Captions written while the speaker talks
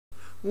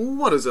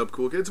What is up,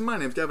 cool kids? My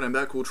name's Gavin, I'm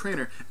that cool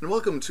trainer, and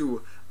welcome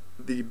to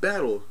the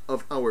battle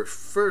of our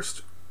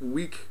first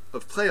week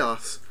of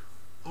playoffs,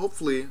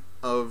 hopefully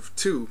of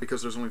two,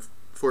 because there's only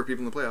 4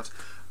 people in the playoffs,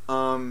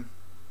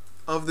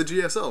 of the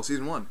GSL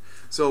Season 1.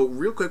 So,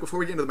 real quick, before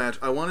we get into the match,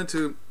 I wanted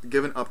to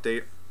give an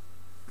update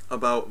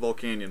about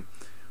Volcanion.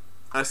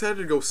 I decided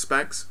to go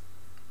Specs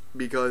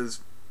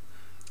because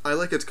I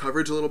like its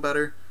coverage a little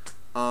better.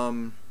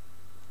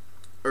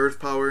 Earth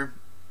Power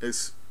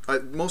is...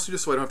 mostly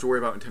just so I don't have to worry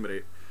about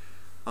Intimidate.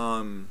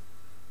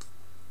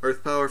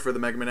 Earth Power for the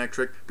Mega Man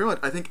trick. Pretty much,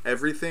 I think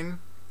everything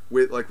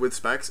with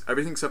Specs,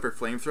 everything except for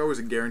Flamethrower is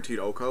a guaranteed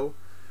OHKO.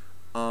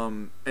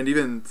 And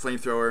even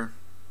Flamethrower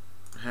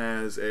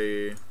has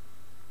a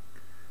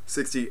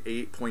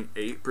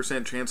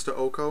 68.8% chance to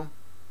OHKO.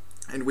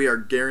 And we are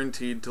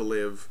guaranteed to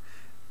live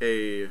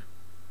a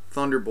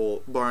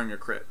Thunderbolt, barring a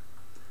crit.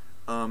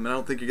 And I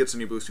don't think he gets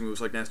any boosting moves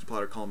like Nasty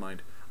Plot or Calm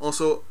Mind.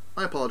 Also,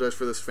 I apologize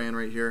for this fan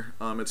right here.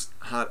 It's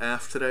hot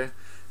AF today,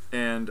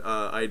 and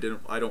I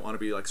don't want to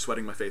be like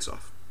sweating my face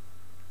off.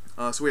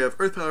 So we have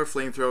Earth Power,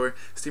 Flamethrower,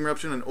 Steam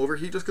Eruption, and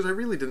Overheat, just because I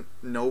really didn't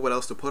know what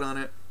else to put on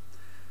it.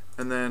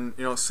 And then,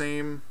 you know,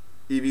 same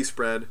EV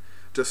spread,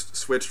 just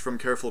switched from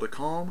Careful to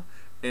Calm,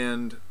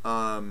 and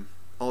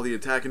all the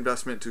attack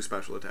investment to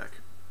Special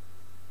Attack.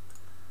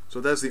 So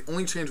that's the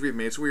only change we've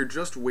made. So we're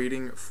just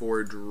waiting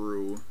for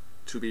Drew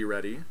to be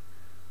ready.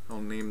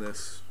 I'll name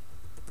this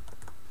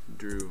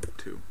Drew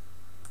 2.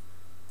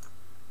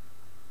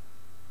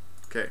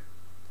 Okay.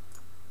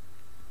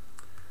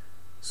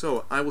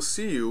 So, I will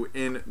see you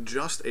in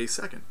just a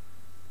second.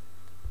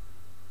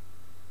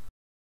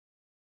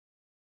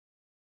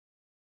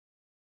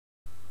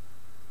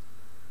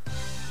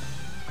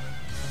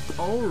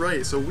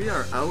 Alright, so we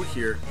are out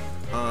here.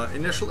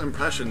 Initial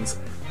impressions,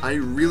 I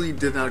really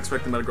did not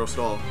expect the Metagross at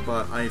all,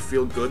 but I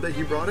feel good that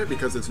he brought it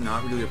because it's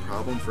not really a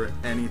problem for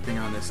anything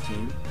on this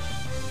team.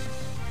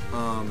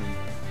 Can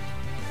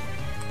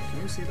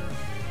you see that?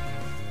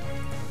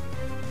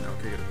 No,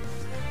 okay, good.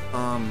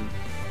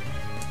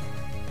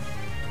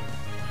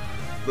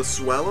 The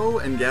Swallow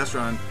and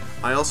Gastrodon,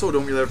 I also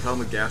don't really have a problem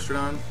with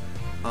Gastrodon.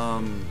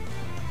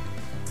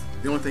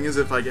 The only thing is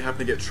if I happen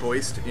to get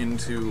choiced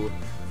into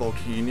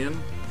Volcanion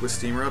with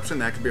Steam Eruption,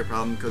 that could be a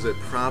problem because it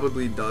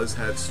probably does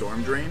have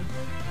Storm Drain.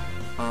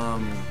 So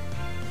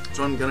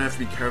I'm going to have to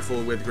be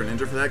careful with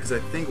Greninja for that because I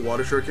think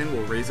Water Shuriken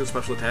will raise its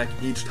special attack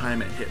each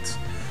time it hits.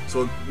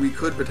 So we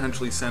could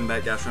potentially send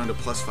that Gastrodon to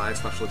 +5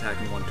 special attack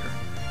in one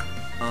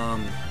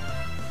turn.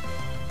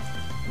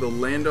 The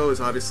Lando is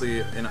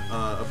obviously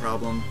a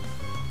problem.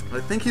 I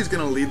think he's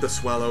going to lead the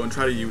Swallow and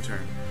try to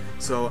U-turn.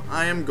 So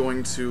I am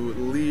going to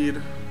lead...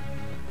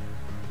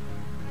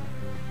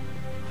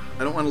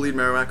 I don't want to lead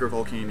Marowak or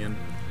Volcanion.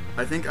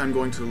 I think I'm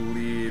going to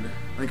lead...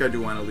 I think I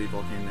do want to lead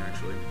Volcanion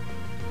actually.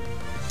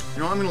 You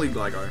know what, I'm going to lead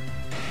Gligar.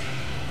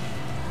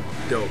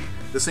 Dope.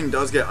 This thing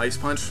does get Ice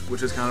Punch,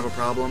 which is kind of a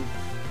problem.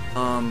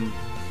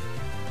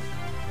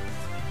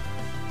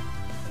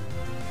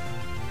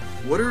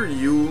 What are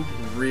you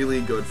really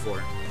good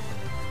for?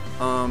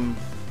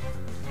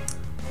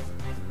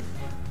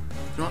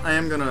 You know what,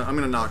 I'm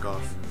gonna knock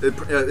off.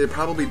 It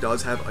probably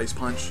does have Ice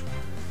Punch.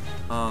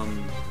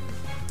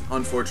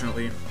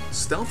 Unfortunately,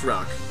 Stealth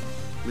Rock,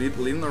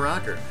 leading the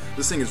Rocker.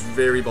 This thing is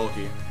very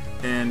bulky,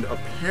 and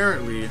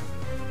apparently,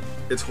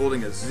 it's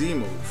holding a Z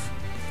move.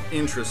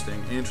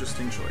 Interesting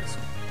choice.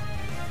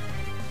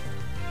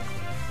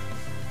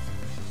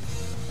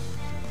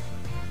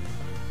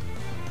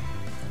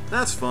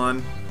 That's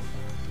fun.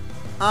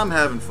 I'm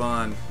having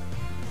fun.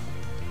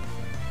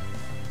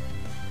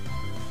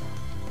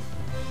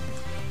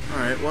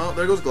 Alright, well,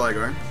 there goes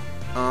Gligar.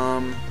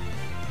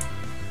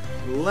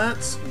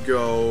 Let's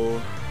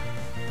go...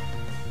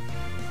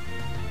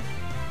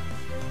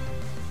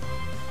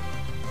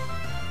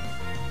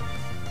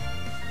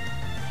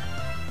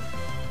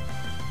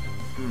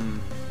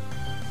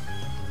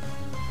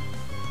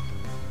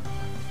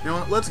 You know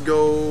what, let's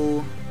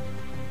go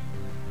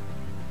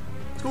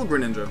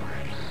Greninja.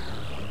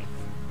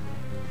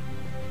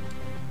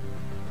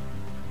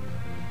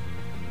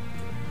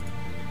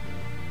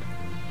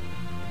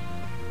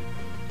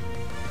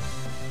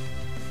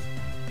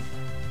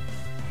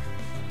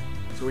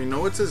 So we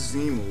know it's a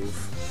Z move.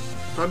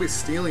 Probably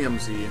Steelium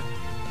Z.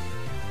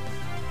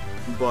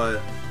 But,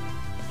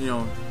 you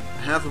know,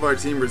 half of our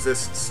team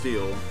resists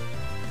Steel.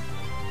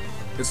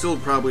 It still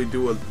would probably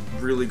do a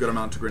really good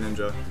amount to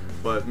Greninja,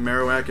 but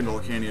Marowak and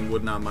Volcanion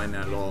would not mind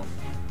that at all.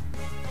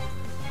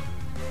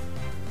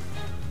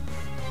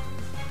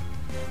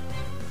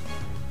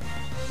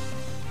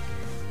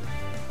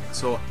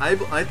 So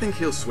I think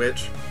he'll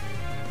switch.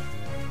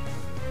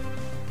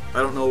 I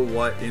don't know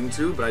what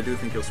into, but I do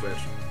think he'll switch.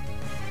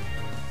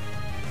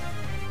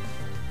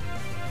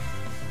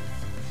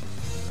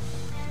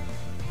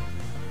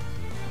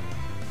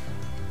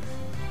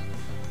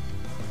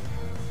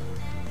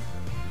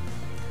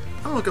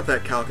 I'll look up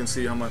that calc and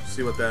see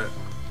what that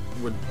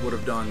would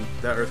have done.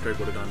 That Earthquake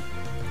would have done.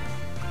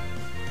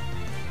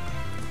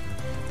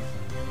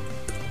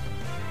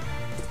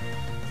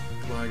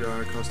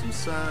 Gligar custom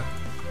set.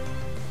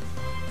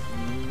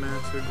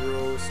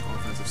 Metagross,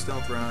 offensive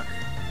Stealth Rock.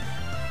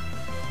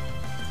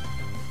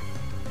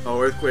 Oh,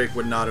 Earthquake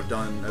would not have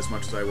done as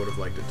much as I would have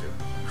liked it to.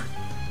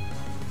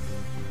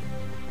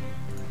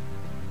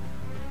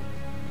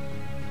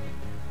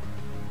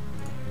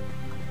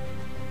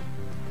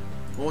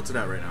 Well, what's it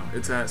at right now?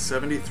 It's at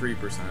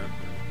 73%.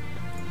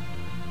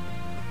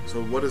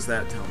 So what does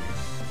that tell me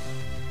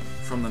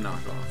from the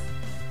knockoff?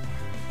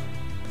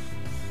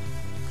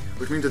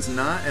 Which means it's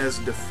not as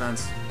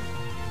defensive.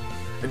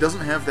 It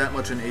doesn't have that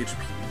much in HP.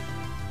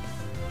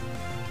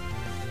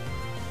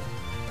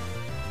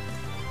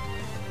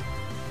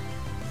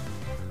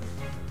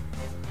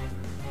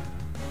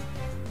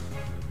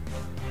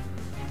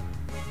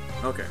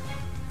 Okay,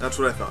 that's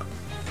what I thought.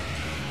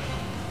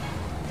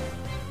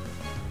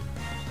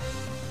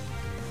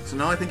 So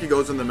now I think he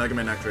goes in the Mega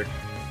Manectric.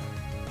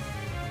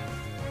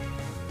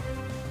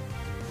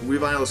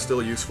 Weavile is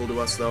still useful to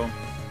us, though.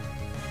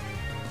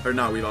 Or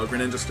not Weavile,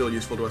 Greninja is still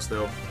useful to us,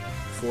 though,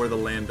 for the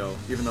Lando.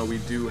 Even though we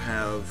do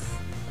have...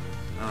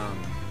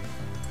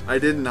 I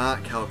did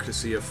not calc to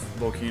see if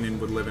Volcanion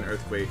would live in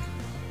Earthquake.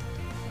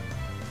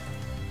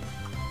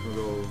 We'll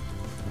go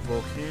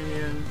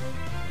Volcanion,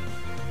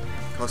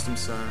 Custom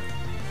Set,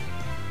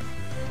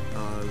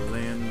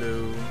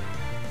 Lando,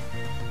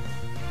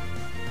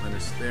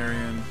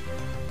 Landorus-T.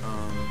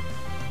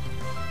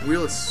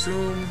 We'll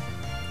assume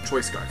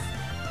Choice Scarf.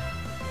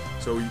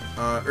 So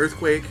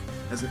Earthquake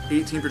has an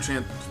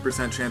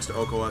 18% chance to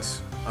OHKO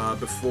us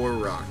before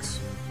rocks.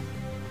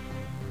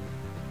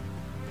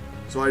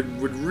 So I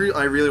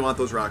really want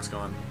those rocks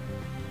gone.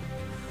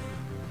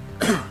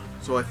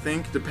 So I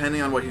think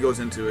depending on what he goes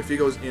into, if he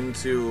goes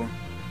into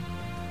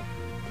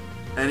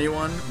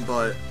anyone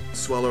but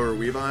Swellow or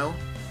Weavile,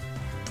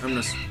 I'm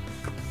gonna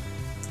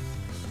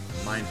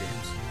mind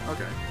games.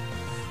 Okay.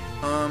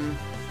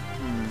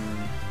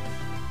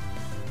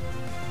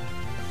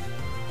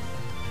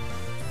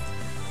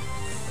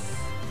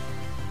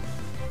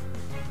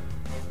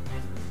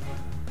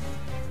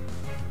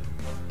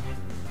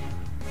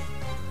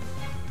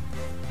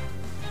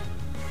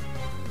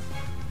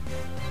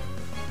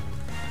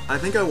 I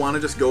think I want to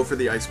just go for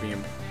the Ice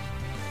Beam.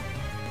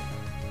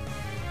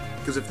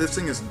 Because if this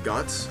thing is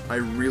Guts, I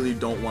really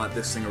don't want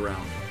this thing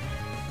around.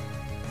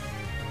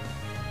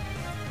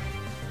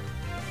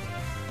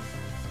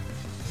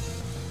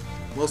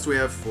 What else do we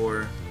have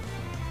for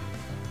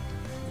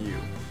you?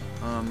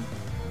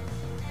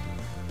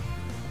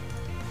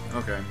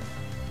 Okay.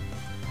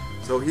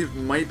 So he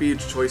might be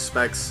Choice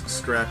Specs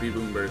Scrappy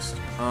Boomburst.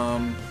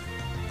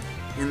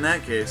 In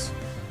that case,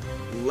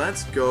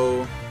 let's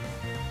go...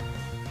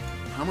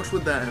 How much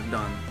would that have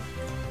done?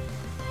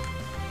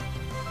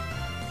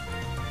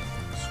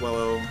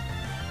 Swellow,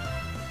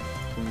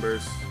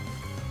 Boomburst,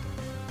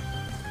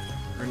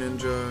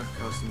 Greninja,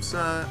 Custom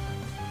Set.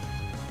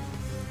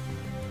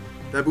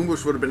 That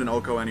Boomburst would have been an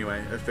OHKO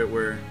anyway, if it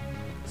were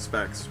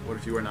Specs. What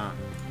if you were not?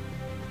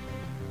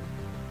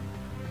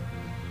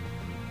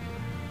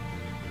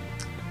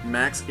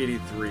 Max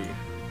 83.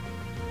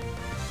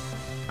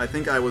 I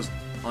think I was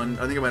on.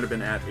 I think I might have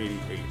been at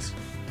 88.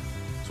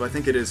 So I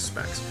think it is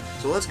Specs.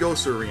 So let's go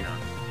Serena.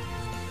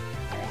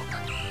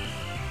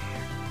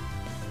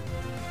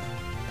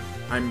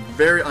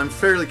 I'm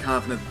fairly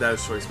confident that that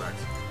is Choice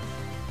Specs.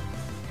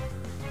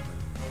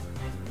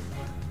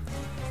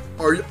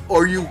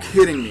 Are you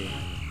kidding me?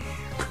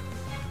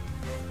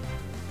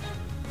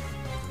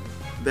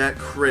 That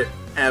crit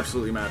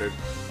absolutely mattered.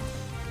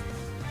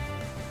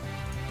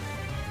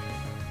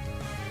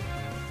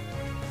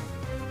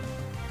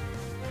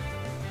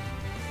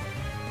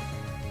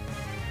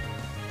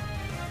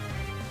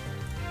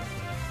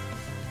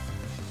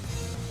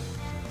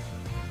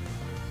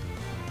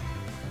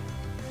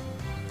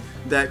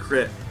 That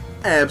crit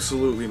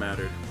absolutely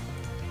mattered.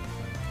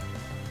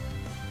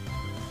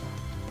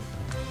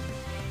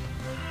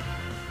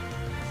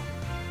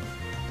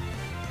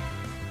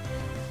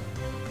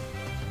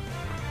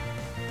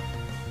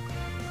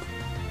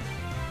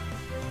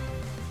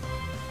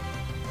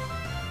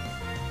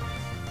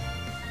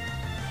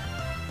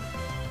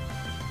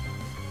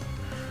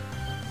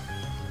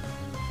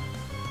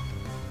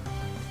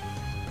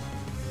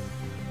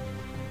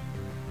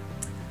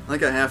 I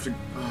think I have to...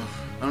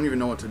 I don't even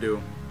know what to do.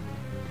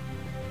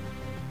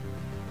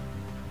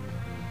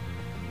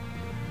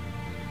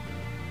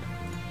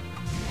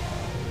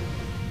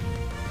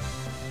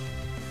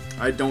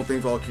 I don't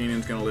think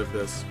Volcanion's gonna live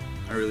this.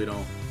 I really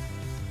don't.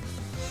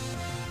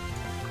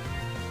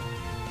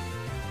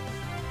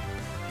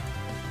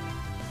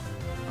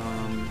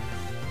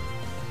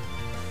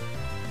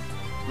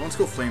 Let's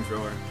go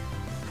Flamethrower.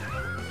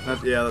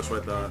 Yeah, that's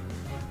what I thought.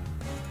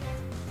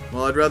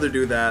 Well, I'd rather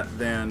do that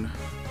than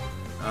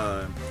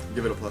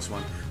give it a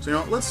 +1. So, you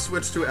know, let's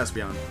switch to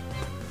Espeon.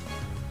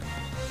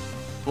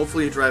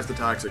 Hopefully he tries to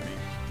Toxic me.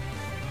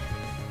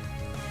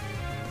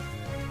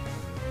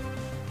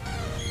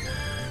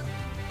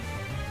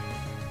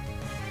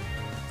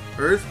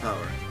 Earth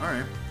Power.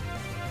 Alright.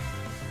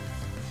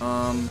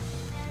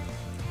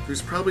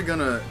 He's probably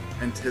gonna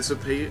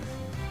anticipate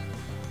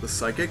the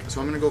Psychic,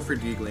 so I'm gonna go for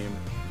D-Gleam.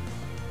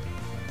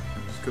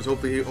 Because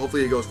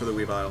hopefully he goes for the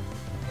Weavile.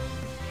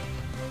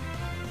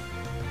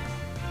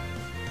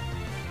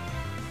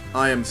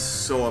 I am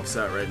so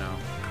upset right now.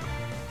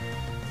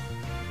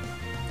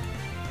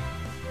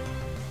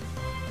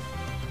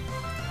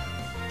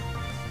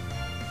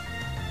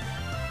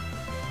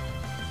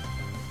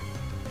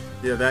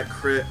 Yeah, that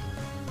crit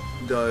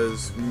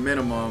does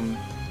minimum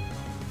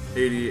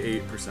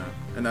 88%.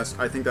 And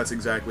I think that's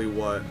exactly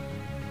what...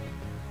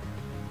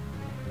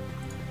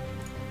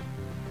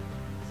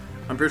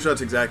 I'm pretty sure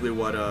that's exactly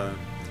what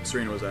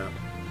Serena was at.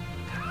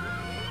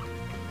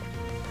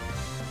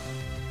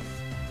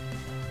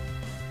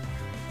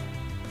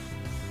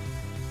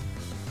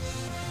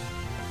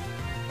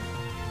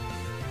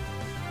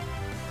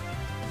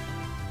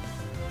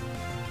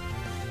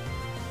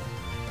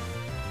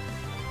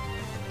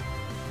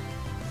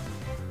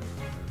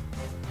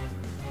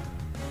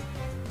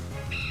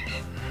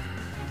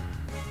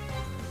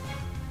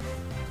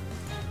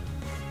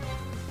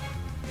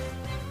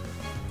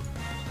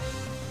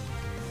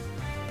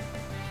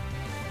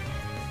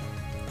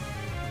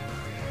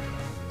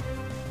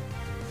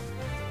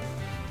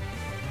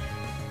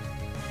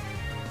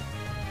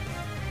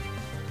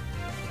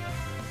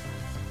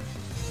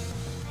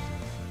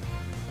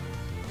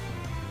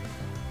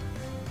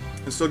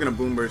 It's still gonna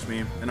boom burst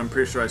me, and I'm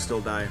pretty sure I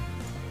still die.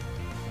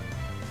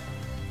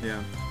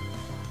 Yeah.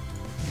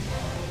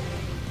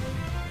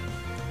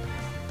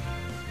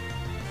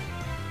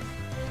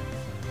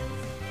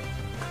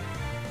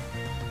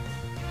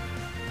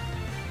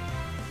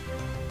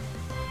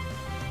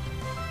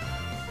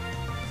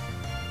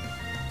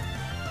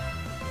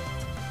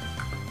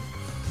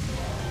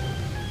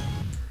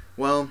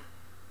 Well,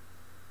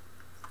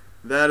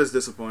 that is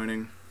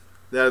disappointing.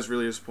 That is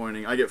really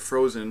disappointing. I get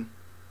frozen,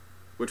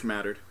 which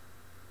mattered.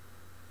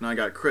 And I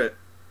got crit,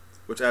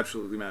 which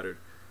absolutely mattered.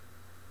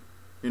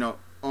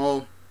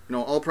 All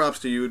props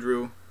to you,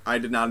 Drew. I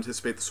did not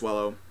anticipate the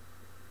Swallow.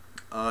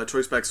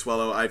 Choice Spec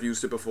Swallow, I've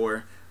used it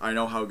before. I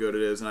know how good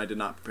it is, and I did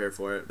not prepare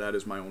for it. That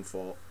is my own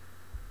fault.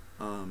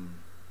 I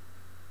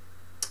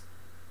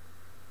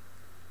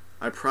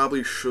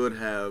probably should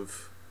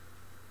have...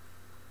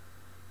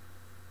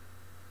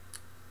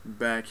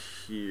 Back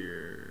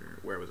here...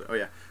 Where was it? Oh,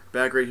 yeah.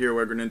 Back right here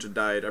where Greninja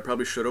died. I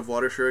probably should have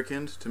Water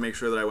Shurikened to make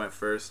sure that I went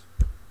first.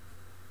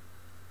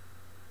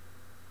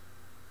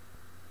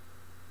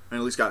 And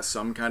at least got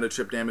some kind of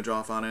chip damage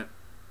off on it.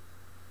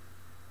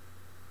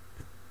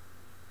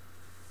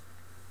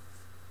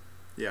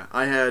 Yeah,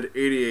 I had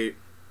 88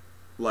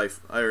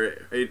 life,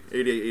 or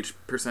 88%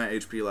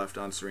 HP left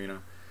on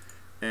Serena.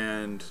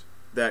 And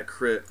that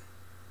crit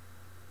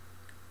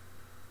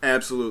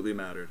absolutely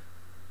mattered.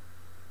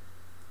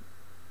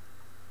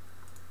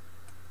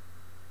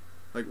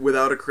 Like,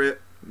 without a crit,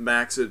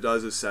 max it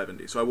does is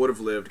 70. So I would have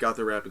lived, got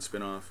the rapid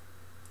spin off.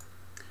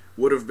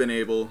 Would have been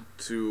able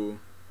to...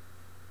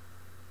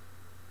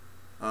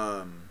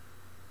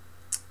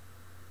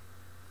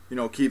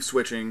 keep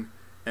switching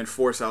and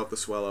force out the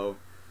Swallow.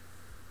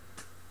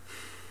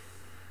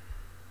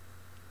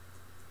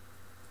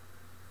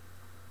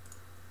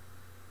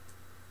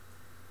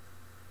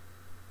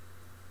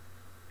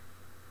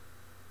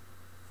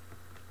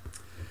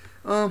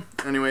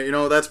 Anyway,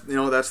 that's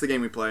the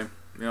game we play.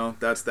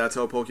 That's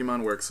how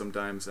Pokemon works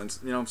sometimes. And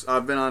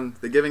I've been on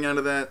the giving end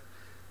of that.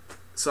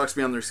 Sucks to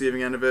be on the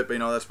receiving end of it, but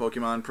that's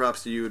Pokemon.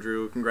 Props to you,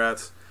 Drew.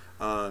 Congrats.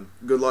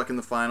 Good luck in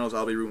the finals.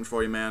 I'll be rooting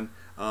for you, man.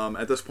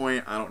 At this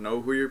point, I don't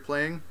know who you're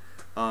playing,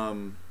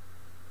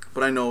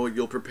 but I know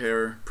you'll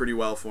prepare pretty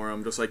well for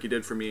him, just like you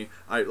did for me.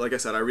 Like I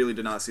said, I really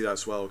did not see that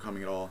Swallow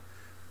coming at all.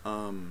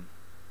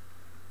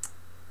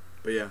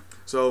 But yeah,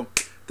 so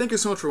thank you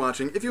so much for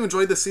watching. If you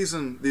enjoyed this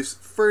season, this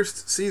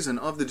first season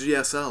of the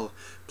GSL,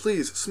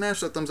 please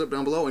smash that thumbs up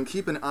down below and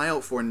keep an eye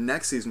out for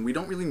next season. We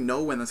don't really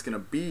know when that's going to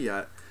be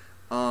yet,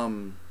 but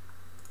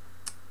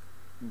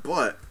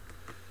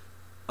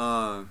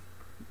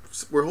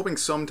we're hoping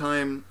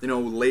sometime,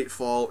 late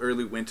fall,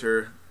 early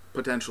winter,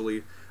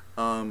 potentially.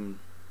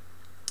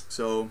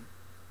 So,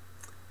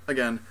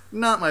 again,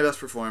 not my best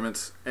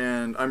performance,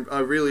 and I'm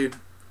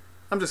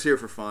just here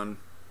for fun,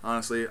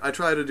 honestly. I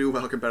try to do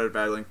well competitive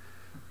battling.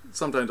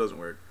 Sometimes it doesn't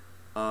work.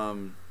 But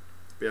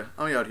yeah,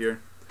 I'm out here.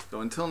 So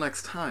until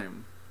next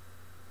time,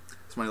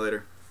 smile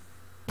later.